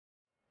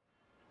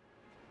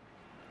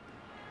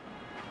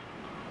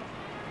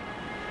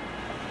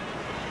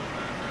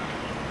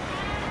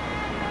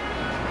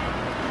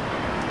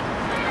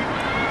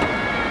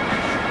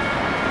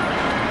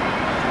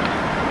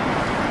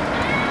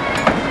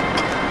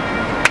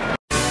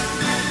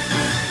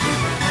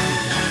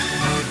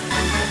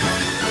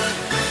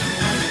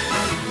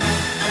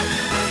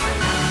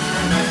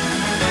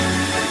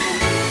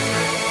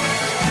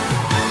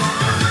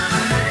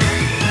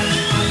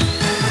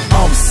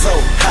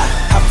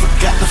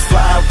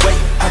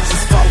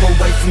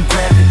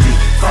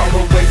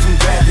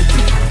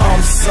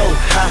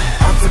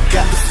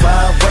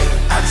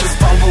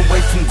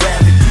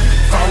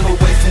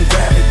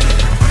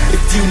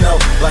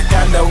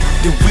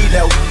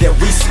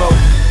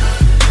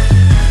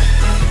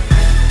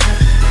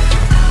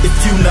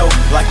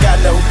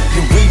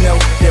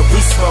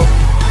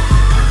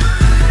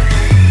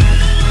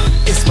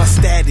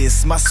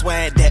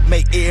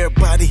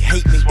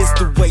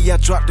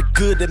drop the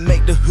good that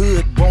make the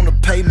hood wanna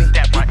pay me.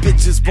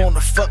 These bitches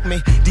wanna fuck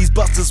me, these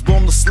busters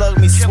wanna slug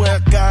me. Swear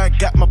God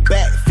got my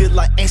back, feel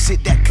like ain't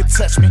shit that could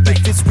touch me.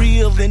 If it's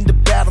real in the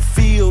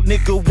battlefield,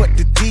 nigga, what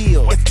the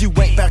deal? If you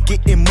ain't about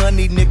getting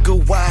money,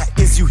 nigga, why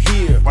is you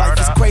here? Life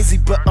is crazy,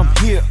 but I'm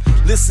here.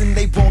 Listen,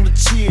 they wanna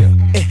cheer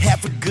and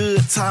have a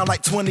good time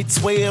like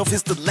 2012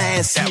 is the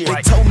last year.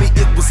 They told me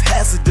it was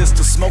hazardous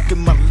to smoke in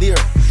my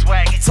lyric.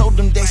 I told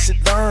them they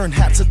should learn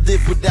how to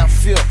live without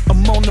fear.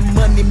 I'm on a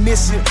money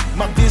mission,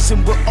 my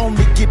vision will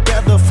only get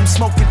better from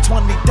smoking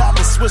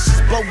 $20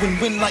 swishes, blowing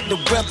wind like the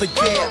weather.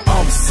 Yeah,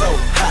 I'm so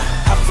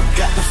high, I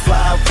forgot to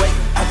fly away.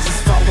 I just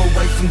fall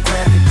away from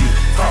gravity,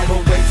 fall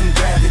away from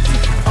gravity.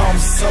 I'm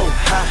so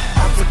high,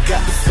 I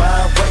forgot to fly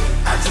away.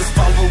 I just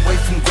fall away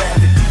from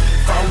gravity,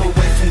 fall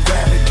away from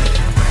gravity.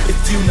 If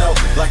you know,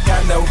 like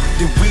I know,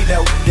 then we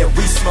know that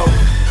we smoke.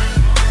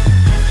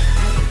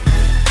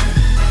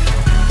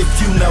 If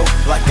you know,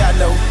 like I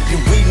know,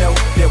 then we know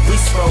that we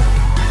smoke.